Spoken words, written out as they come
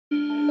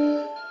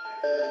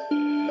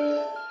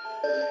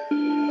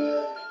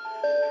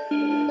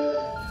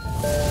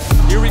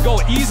go.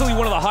 Easily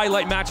one of the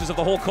highlight matches of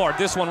the whole card.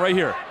 This one right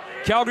here.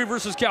 Calgary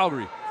versus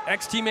Calgary.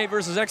 Ex-teammate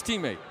versus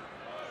ex-teammate.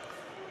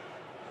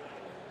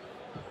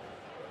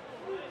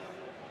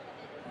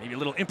 Maybe a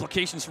little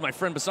implications for my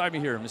friend beside me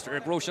here, Mr.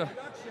 Eric Rocha,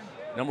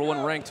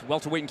 #1 ranked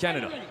welterweight in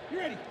Canada.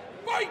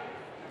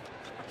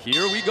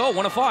 Here we go,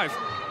 1 of 5.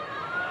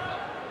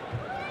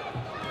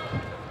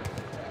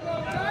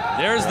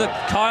 There's the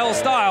Kyle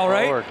style,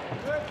 right? Lord.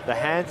 The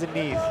hands and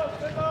knees.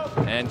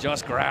 And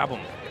just grab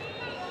him.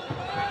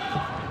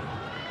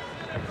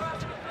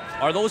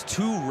 Are those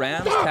 2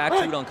 rams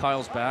tattooed on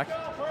Kyle's back?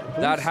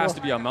 That has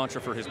to be a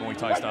mantra for his Muay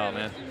Thai style,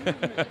 man.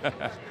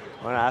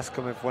 I'm gonna ask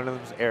him if one of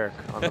them's Eric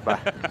on the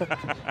back.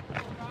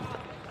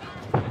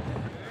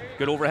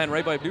 Good overhand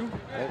right by Abdou.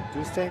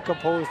 Abdou's staying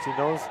composed. He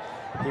knows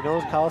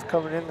Kyle's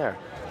coming in there.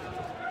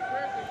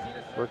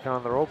 Working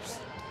on the ropes.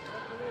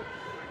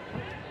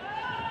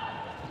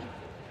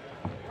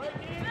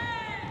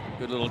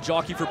 Good little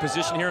jockey for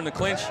position here in the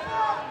clinch.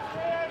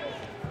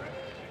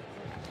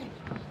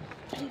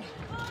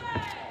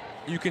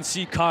 You can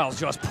see Kyle's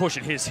just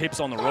pushing his hips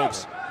on the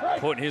ropes,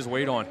 putting his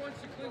weight on.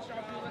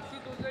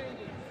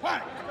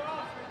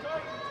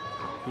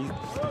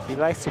 He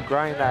likes to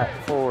grind that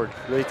forward,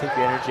 really take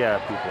the energy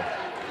out of people.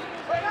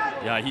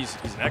 Yeah, he's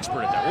an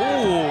expert at that.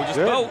 Oh, just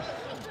about.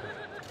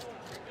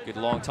 Good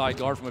long tie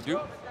guard from Abdou.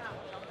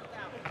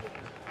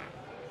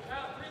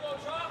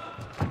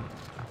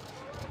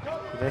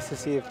 Nice to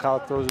see if Kyle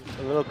throws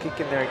a little kick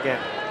in there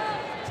again.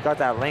 He's got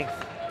that length.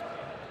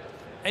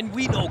 And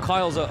we know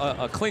Kyle's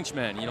a clinch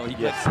man. You know, he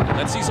gets.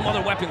 Let's see some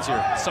other weapons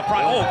here.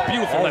 Surprise! Oh,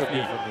 beautiful left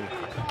knee.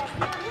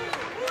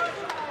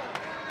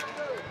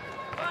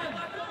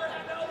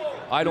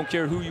 I don't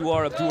care who you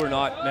are, Abdou or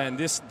not, man.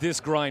 This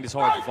grind is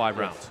hard for 5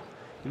 rounds.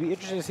 It'd be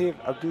interesting to see if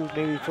Abdou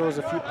maybe throws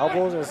a few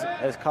elbows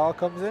as Kyle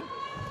comes in.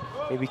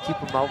 Maybe keep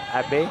him out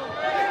at bay.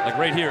 Like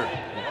right here.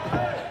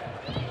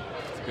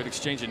 It's a good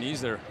exchange of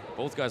knees there.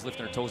 Both guys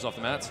lifting their toes off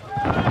the mats.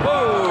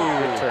 Whoa!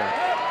 Good turn.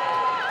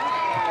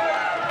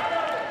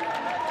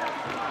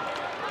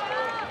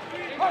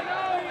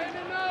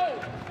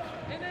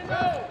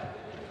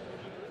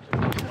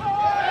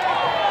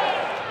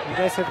 Be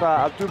nice if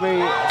Abdou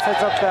maybe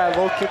sets up that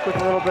low kick with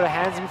a little bit of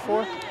hands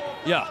before.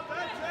 Yeah.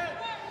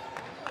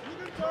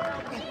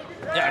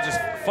 Yeah, just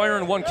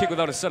firing 1 kick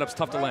without a setup's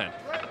tough to land.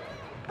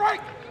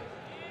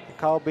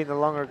 Kyle being the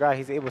longer guy,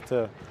 he's able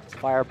to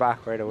fire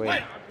back right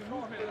away.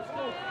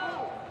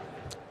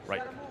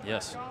 Right,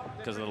 yes.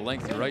 Because of the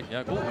length, you're right.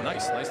 Yeah, cool,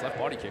 nice left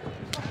body kick.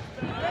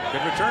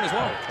 Good return as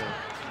well.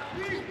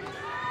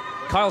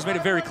 Kyle's made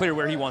it very clear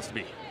where he wants to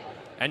be.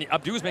 And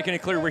Abdou's making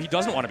it clear where he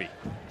doesn't want to be.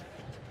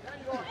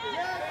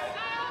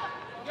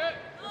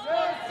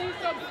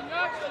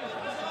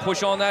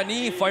 Push on that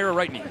knee, fire a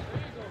right knee.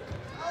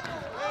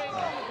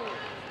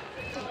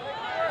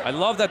 I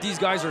love that these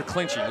guys are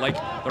clinching. Like,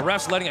 the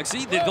refs letting it.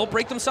 See, they'll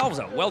break themselves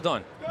out. Well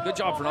done. Good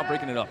job for not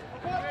breaking it up.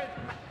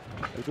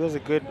 It was a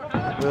good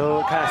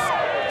little kind of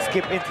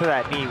skip into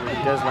that knee when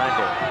he does land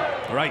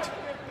it. Right.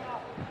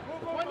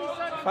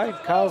 Fine,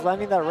 Kyle's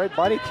landing that right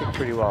body kick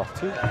pretty well,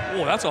 too.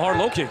 Oh, that's a hard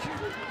low kick.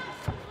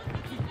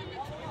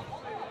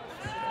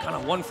 Kind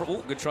of 1 for,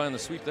 oh, good try on the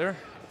sweep there.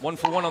 1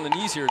 for 1 on the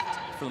knees here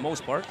for the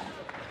most part.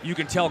 You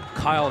can tell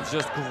Kyle's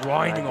just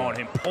grinding on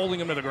him, pulling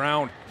him to the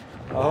ground.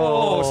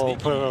 Oh,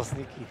 sneaky. put a little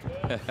sneaky.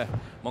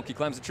 Monkey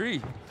climbs a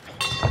tree.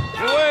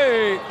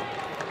 Wait.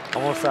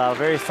 Almost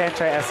very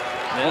Sanchez-esque.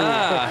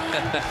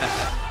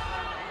 Yeah.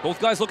 Both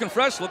guys looking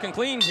fresh, looking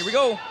clean. Here we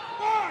go.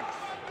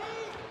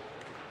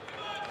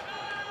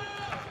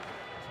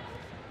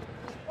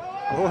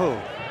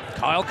 Oh.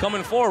 Kyle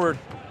coming forward.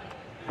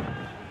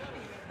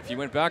 If he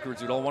went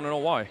backwards, you'd all want to know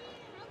why.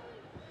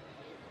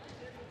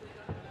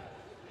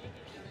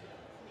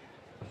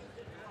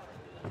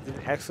 Did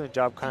an excellent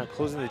job kind of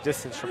closing the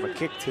distance from a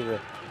kick to the...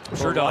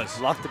 Sure does.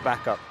 Locked it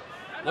back up.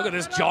 Look at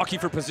this jockey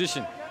for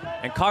position.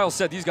 And Kyle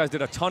said these guys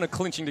did a ton of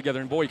clinching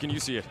together, and boy, can you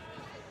see it.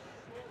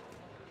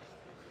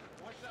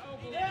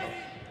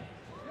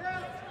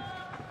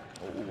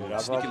 Oh,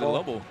 sneaky little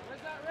elbow.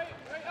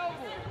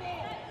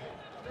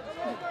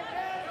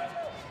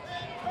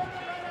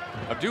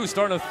 Abdou's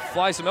starting to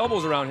fly some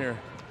elbows around here.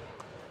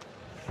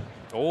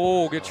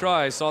 Oh, good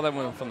try. I saw that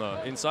one from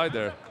the inside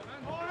there.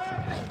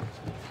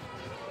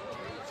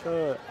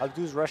 So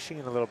Abdou's rushing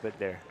in a little bit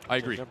there. I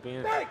agree.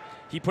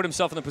 He put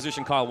himself in the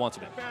position Kyle wants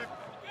him in.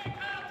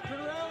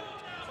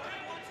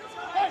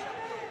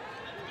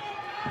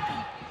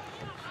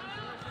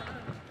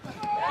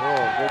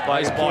 Oh, good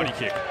nice body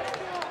kick.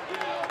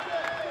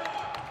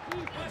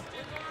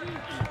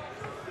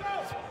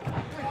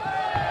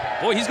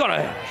 Boy, he's got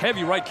a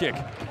heavy right kick.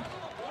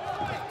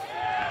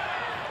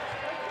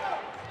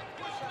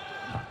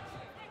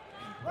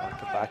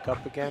 Back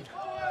up again.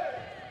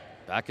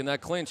 Back in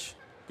that clinch.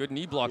 Good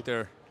knee block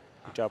there.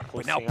 Good job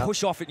but now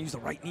push off it and use the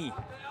right knee.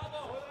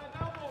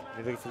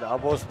 You're looking for the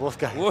elbows, both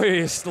guys.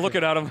 Boy,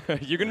 looking at him.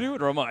 You gonna do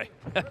it or am I?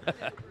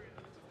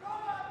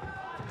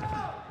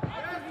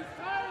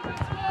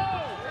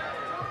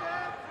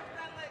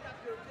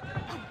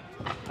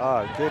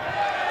 Oh, good.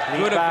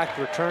 Lead back,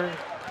 return.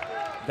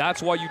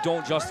 That's why you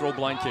don't just throw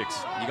blind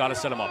kicks. You got to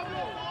set them up.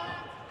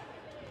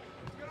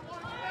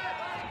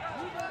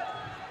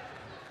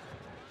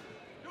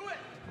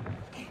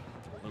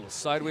 Little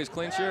sideways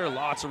clinch here.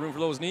 Lots of room for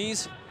those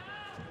knees.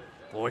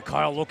 Boy,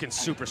 Kyle looking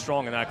super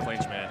strong in that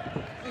clinch,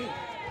 man.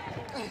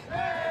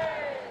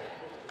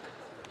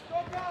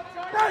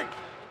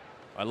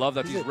 I love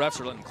that these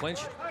refs are letting him clinch.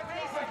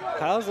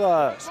 Kyle's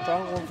a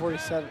strong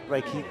 147.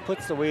 Like, he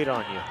puts the weight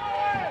on you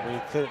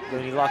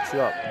when he locks you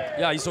up.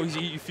 Yeah, so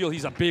you feel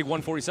he's a big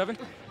 147?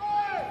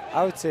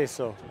 I would say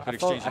so. I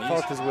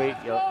felt his weight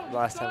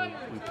last time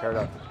we paired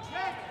up.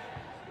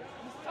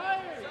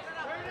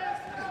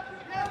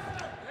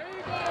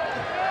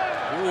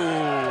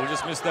 Ooh,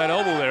 just missed that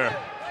elbow there.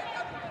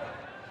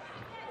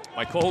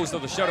 My co-host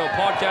of the Shutout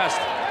podcast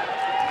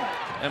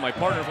and my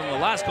partner from the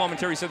last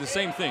commentary said the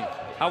same thing.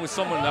 How is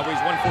someone that weighs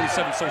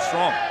 147 so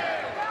strong?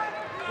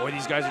 Boy,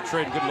 these guys are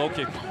trading. Good low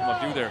kick from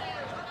Abdou there.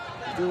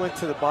 Abdou went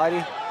to the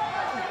body.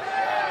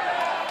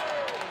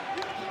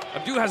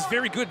 Abdou has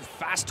very good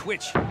fast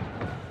twitch, but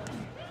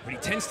he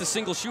tends to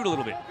single shoot a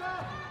little bit.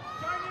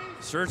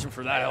 Searching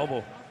for that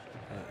elbow.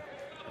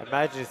 I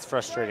imagine it's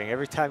frustrating.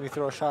 Every time you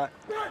throw a shot,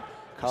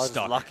 Kyle's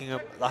locking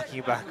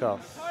you back up.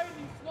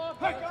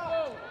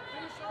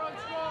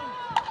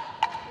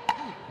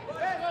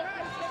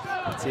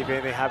 Let's see if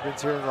anything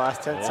happens here in the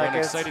last 10 seconds. An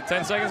excited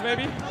 10 seconds,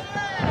 maybe?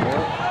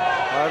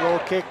 Hard little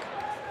kick.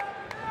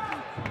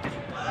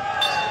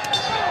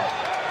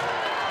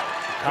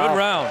 Good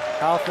round.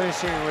 Kyle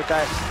finishing with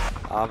that.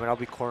 And I'll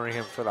be cornering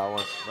him for that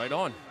one. Right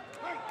on.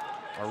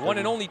 Our one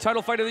and only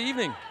title fight of the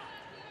evening.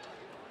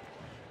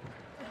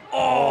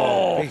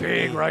 Oh,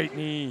 big right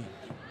knee.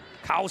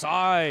 Cow's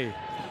eye.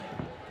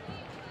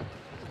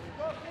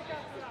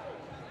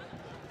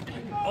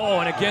 Oh,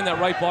 and again, that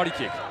right body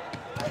kick.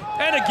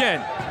 And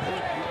again.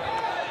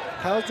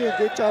 Kyle's doing a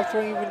good job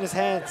throwing him in his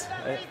hands.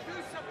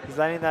 He's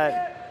landing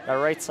that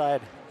right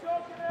side.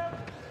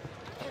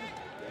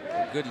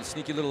 Good and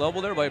sneaky little elbow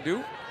there by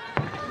Abdou.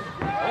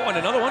 Oh, and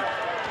another one.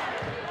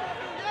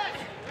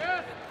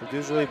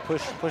 Abdou's really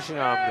pushing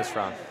on him this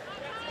round.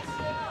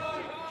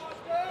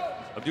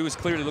 Abdou is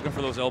clearly looking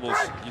for those elbows.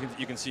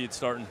 You can see it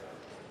starting.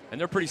 And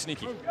they're pretty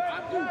sneaky.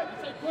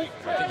 I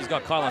think he's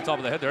got Kyle on top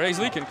of the head there. Hey, he's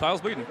leaking. Kyle's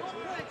bleeding.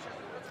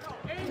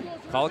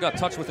 Kyle got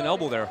touched with an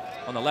elbow there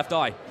on the left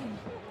eye.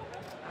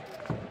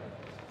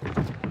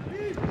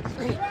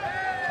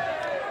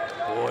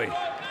 Boy.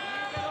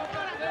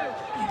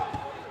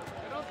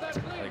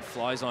 Like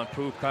flies on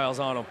poop. Kyle's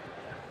on him.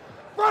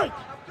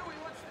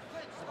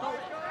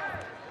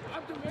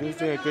 He's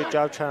doing a good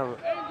job trying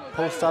to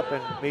post up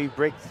and maybe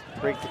break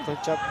the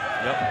clinch up.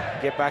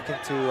 Yep. Get back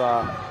into.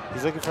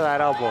 He's looking for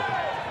that elbow.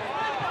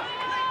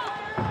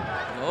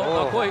 Oh,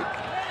 not quite.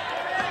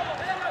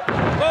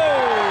 Whoa!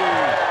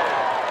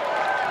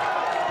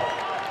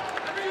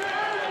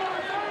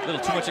 A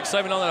little too much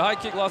excitement on that high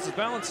kick, lost his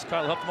balance.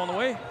 Kyle helped him on the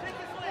way.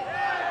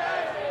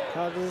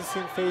 Kyle doesn't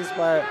seem fazed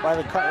by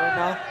the cut right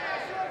now.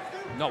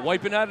 Not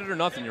wiping at it or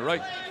nothing, you're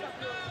right.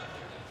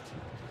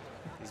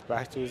 He's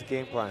back to his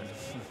game plan.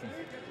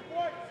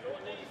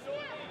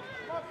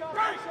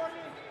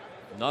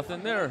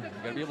 Nothing there. You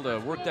gotta be able to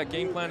work that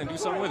game plan and do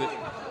something with it.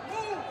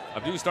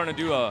 Abdou's starting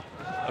to do a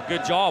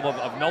good job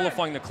of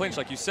nullifying the clinch,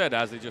 like you said,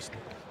 as they just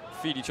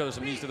feed each other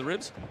some knees to the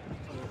ribs.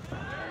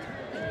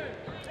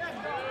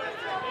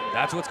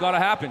 That's what's gotta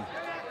happen.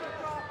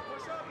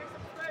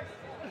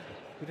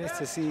 Be nice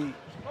to see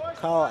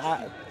Kyle.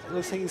 It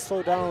looks like he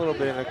slowed down a little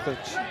bit in the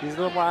clinch. He's a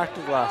little more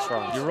active last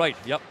round. You're right,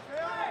 yep.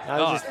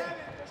 Now he's just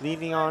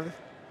leaning on,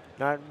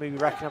 not maybe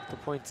racking up the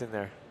points in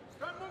there.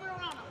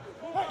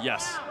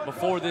 Yes.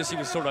 Before this, he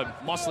was sort of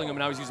muscling him, and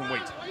now he's using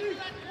weight.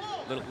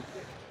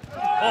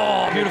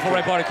 Oh, beautiful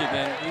right body kick,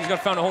 man. He's got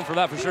found a home for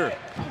that for sure.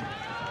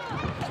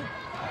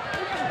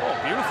 Oh,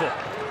 beautiful.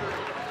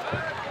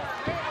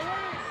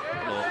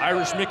 Little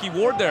Irish Mickey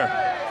Ward there.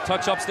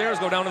 Touch upstairs,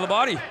 go down to the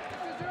body.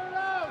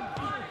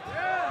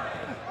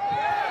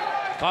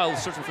 Kyle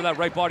is searching for that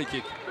right body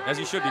kick, as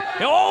he should be.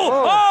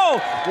 Oh!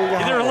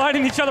 They're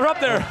lining each other up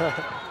there.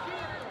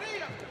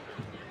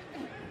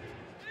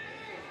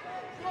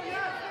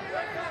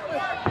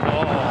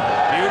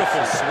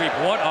 Beautiful sweep.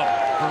 What a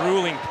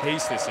grueling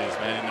pace this is,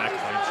 man, in that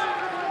clinch.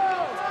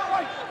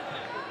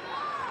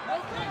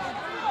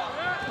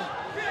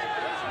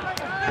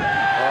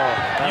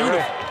 Oh,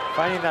 beautiful.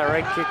 Finding that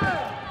right kick.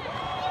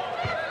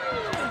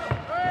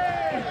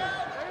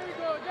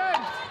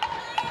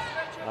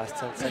 Last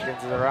 10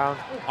 seconds of the round.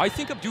 I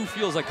think Abdou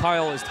feels like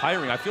Kyle is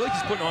tiring. I feel like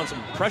he's putting on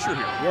some pressure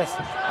here. Yes,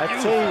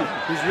 I'd say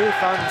he's really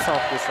found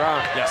himself this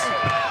round. Yes.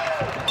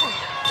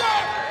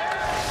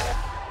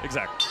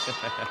 Exactly.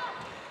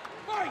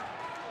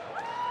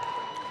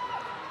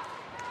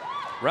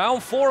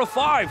 Round 4 of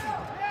 5.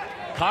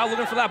 Kyle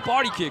looking for that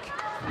body kick.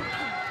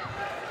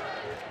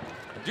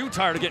 Abdou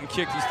tired of getting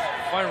kicked. He's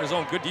firing his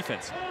own good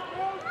defense.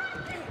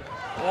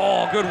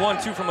 Oh, good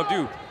 1-2 from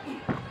Abdou.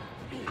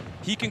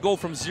 He can go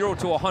from 0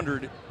 to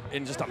 100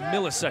 in just a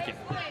millisecond.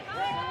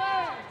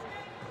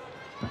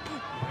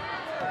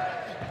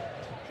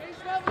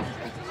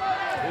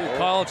 Ooh,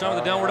 Kyle Kyle trying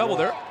with the downward elbow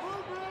there.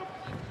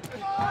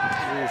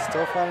 He's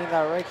still finding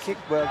that right kick,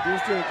 but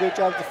Abdou's doing a good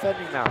job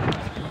defending now.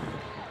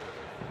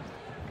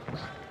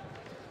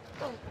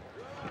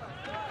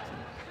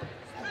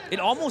 It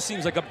almost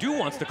seems like Abdou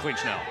wants to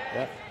clinch now.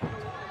 Yeah.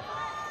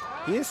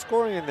 He is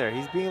scoring in there.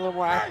 He's being a little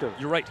more active.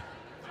 You're right.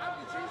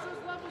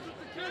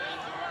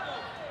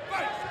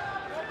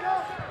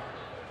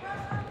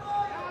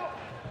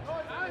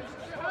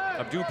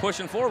 Abdou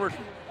pushing forward.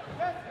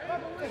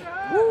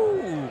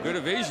 Woo, good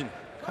evasion.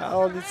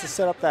 Kyle needs to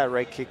set up that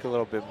right kick a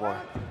little bit more.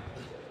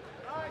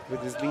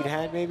 With his lead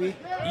hand, maybe?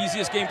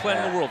 Easiest game plan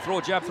in the world. Throw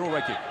a jab, throw a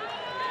right kick.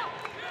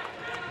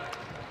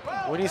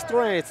 When he's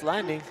throwing it, it's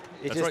landing.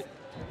 That's right.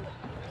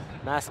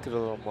 Mask it a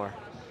little more.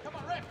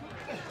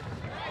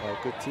 Oh,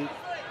 good teep.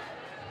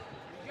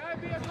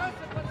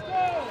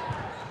 That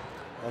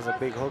was a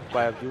big hook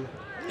by Abdou.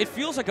 It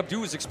feels like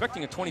Abdou is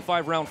expecting a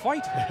 25-round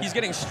fight. He's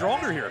getting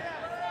stronger here.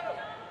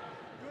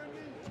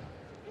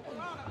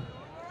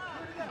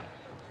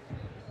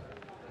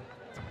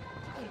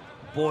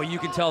 Boy, you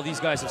can tell these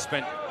guys have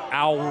spent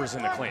hours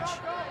in the clinch.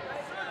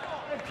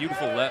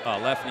 Beautiful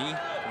left knee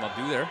from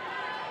Abdou there.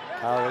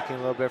 Kyle looking a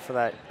little bit for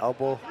that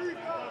elbow.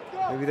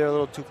 Maybe they're a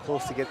little too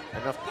close to get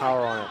enough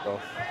power on it,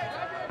 though.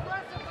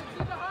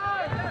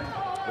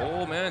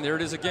 Oh, man, there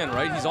it is again,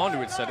 right? He's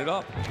onto it, set it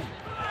up.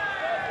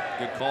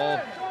 Good call.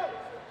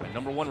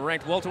 #1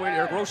 ranked welterweight,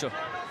 Eric Rocha.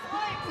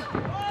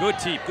 Good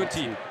teep, good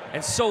teep.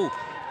 And so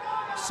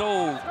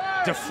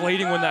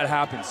deflating when that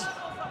happens.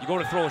 You go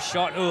to throw a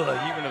shot,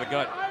 even to the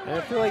gut. And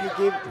I feel like it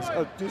gave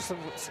Abdou some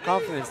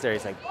confidence there.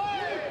 He's like,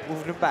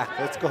 moving him back,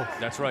 let's go.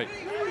 That's right.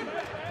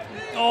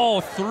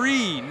 Oh,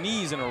 3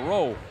 knees in a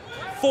row.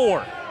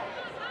 4.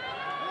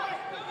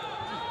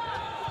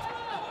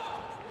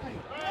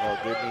 Oh,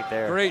 good knee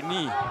there. Great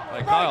knee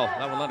by Kyle.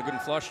 That one landed good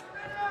and flush.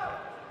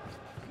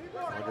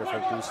 I wonder if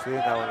Abdou's feeling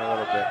that one a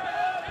little bit.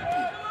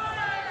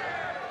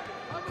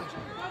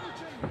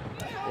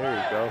 There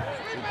you go.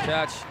 Good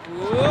catch.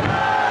 Whoop. Oh,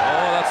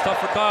 that's tough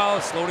for Kyle.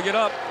 Slow to get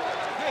up.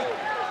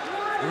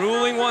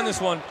 Grueling one,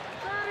 this one.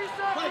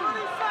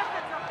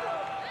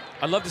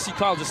 I'd love to see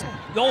Kyle just,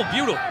 oh,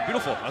 beautiful,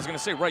 beautiful. I was going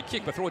to say right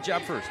kick, but throw a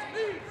jab first.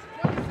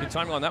 Good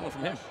timing on that one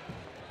from him.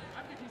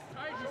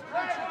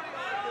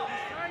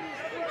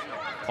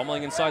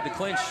 Pummeling inside the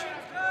clinch.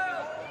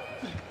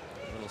 A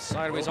little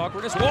sideways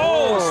awkwardness.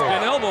 Whoa,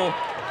 spin elbow.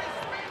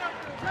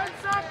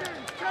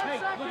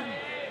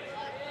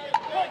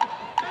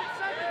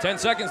 10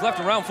 seconds left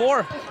in round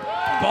 4.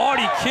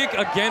 Body kick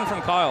again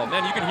from Kyle.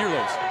 Man, you can hear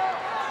those.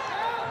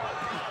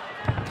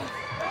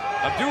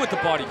 Abdou with the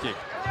body kick.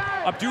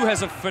 Abdou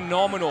has a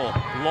phenomenal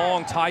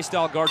long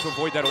Thai-style guard to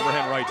avoid that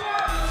overhand right.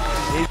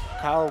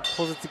 Kyle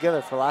pulls it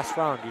together for last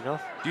round, you know?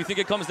 Do you think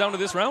it comes down to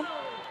this round?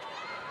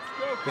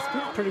 It's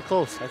been pretty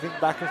close. I think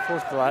back and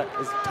forth,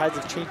 his tides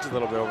have changed a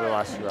little bit over the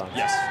last few rounds.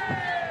 Yes.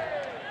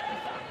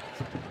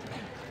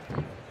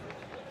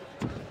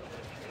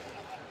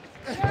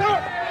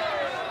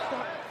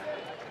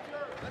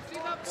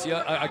 See,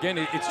 again,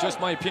 it's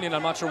just my opinion.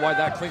 I'm not sure why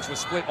that clinch was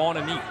split on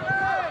a knee.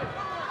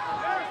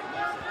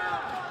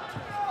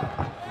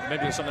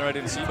 Maybe there's something I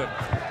didn't see, but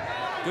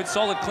good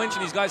solid clinch,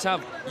 and these guys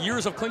have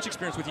years of clinch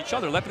experience with each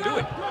other. Let them do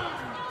it.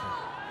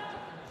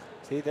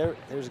 See,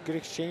 there's a good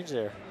exchange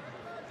there.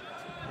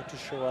 Not too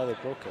sure why they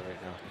broke it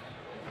right now.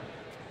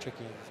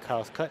 Checking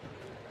Kyle's cut.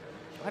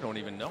 I don't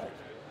even know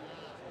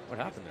what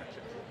happened there.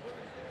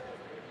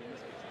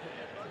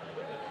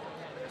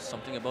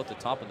 Something about the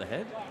top of the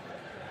head?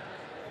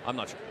 I'm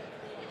not sure.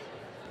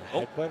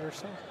 Headbutt or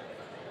so?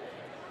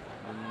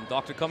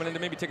 Doctor coming in to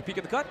maybe take a peek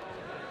at the cut.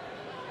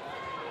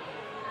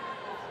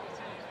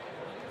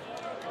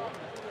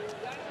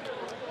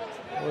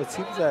 Well, it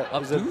seems that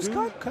Abdou's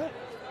cut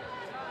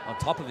on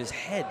top of his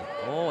head.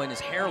 Oh, and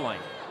his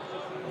hairline.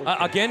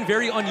 Okay. Again,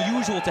 very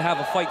unusual to have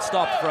a fight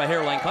stopped for a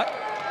hairline cut.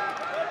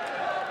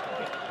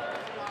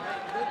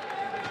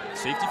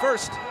 Safety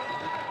first.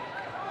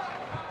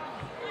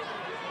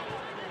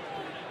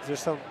 There's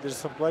some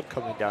blood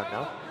coming down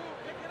now.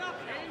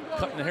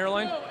 Cut in the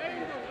hairline.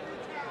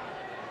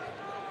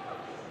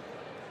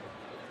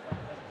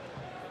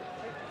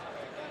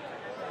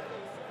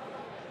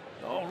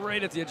 Oh,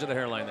 right at the edge of the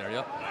hairline there,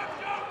 yep.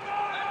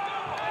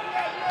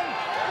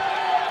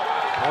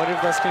 I wonder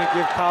if that's going to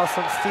give Kyle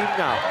some steam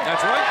now.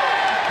 That's right.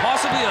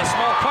 Possibly a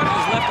small cut in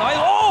his left eye.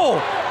 Oh!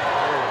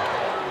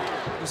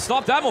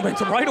 Stop that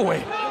momentum right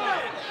away.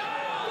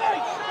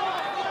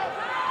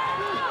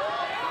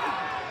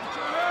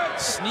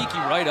 Sneaky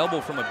right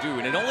elbow from Abdou,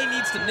 and it only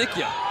needs to nick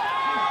you.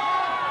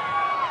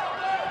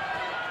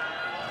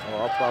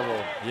 Oh, up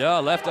elbow. Yeah,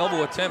 left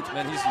elbow attempt,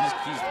 man. He's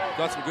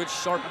got some good,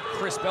 sharp,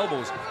 crisp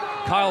elbows.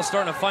 Kyle's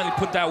starting to finally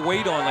put that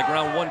weight on, like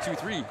round 1, 2,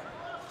 3.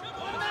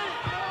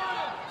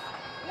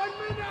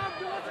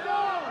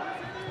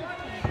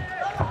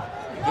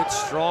 Good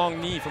strong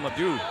knee from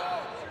Abdou.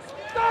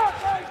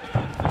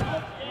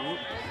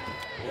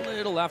 A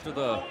little after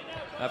the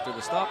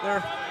stop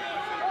there.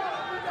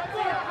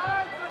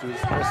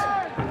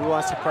 Who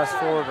wants to press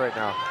forward right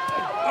now?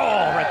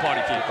 Oh, right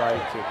body kick. Body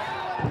kick.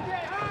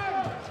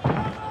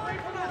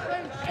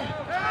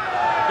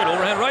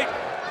 overhand right.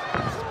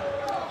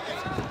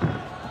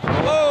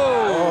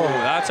 Whoa!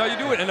 That's how you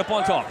do it. End up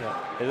on top. Yeah.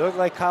 It looked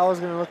like Kyle was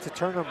going to look to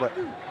turn him, but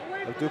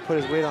Abdou put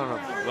his weight on him.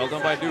 Well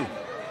done by Abdou.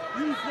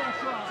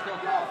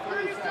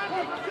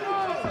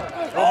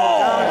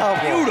 Oh,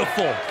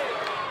 beautiful!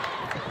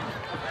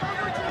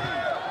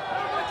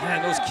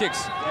 Man, those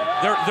kicks,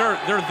 they're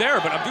there,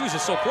 but Abdou's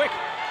just so quick.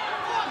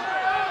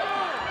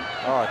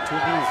 Oh, 2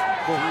 knees.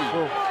 Boom,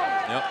 boom.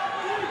 Yep.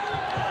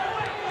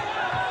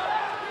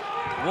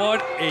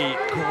 What a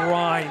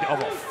grind of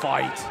a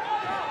fight.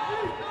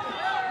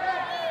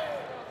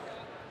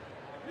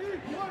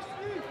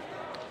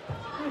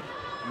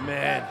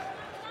 Man.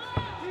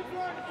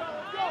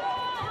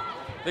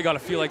 They got to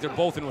feel like they're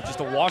both in with just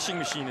a washing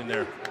machine in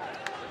there.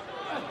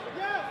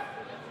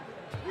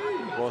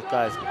 Both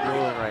guys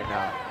rolling right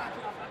now.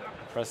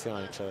 Pressing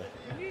on each other.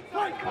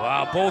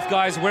 Wow, both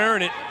guys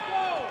wearing it.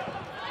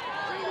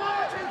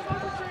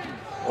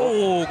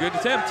 Oh, good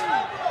attempt.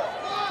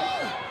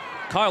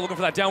 Kyle looking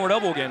for that downward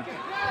elbow again.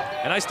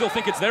 And I still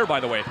think it's there, by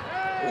the way.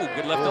 Oh,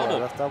 good left elbow.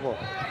 Left elbow.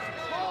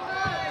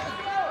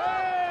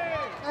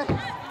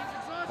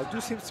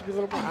 Abdou seems to be a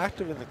little more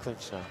active in the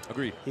clinch now.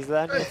 Agreed. He's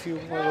landing a few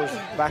more of those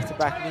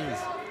back-to-back knees.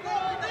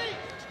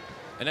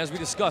 And as we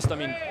discussed, I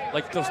mean,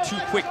 like those 2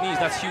 quick knees,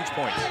 that's huge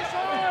points.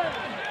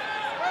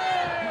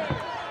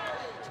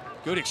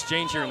 Good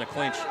exchange here in the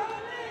clinch.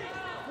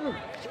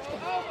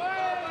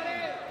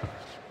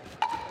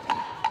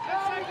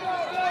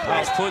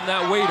 Kyle's putting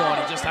that weight on.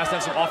 He just has to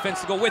have some offense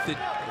to go with it.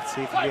 Let's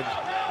see if he can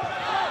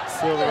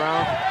seal the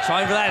round.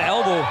 Trying for that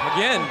elbow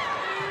again.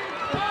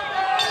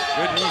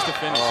 Good knees to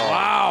finish. Oh,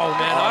 wow,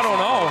 man, awesome. I don't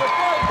know.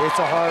 It's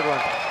a hard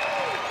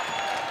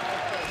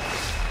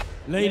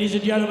one. Ladies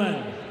and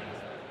gentlemen,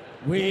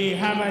 we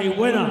have a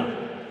winner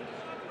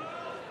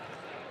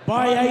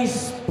by a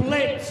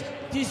split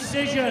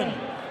decision.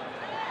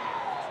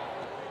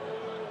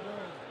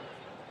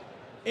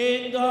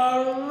 In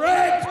the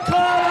red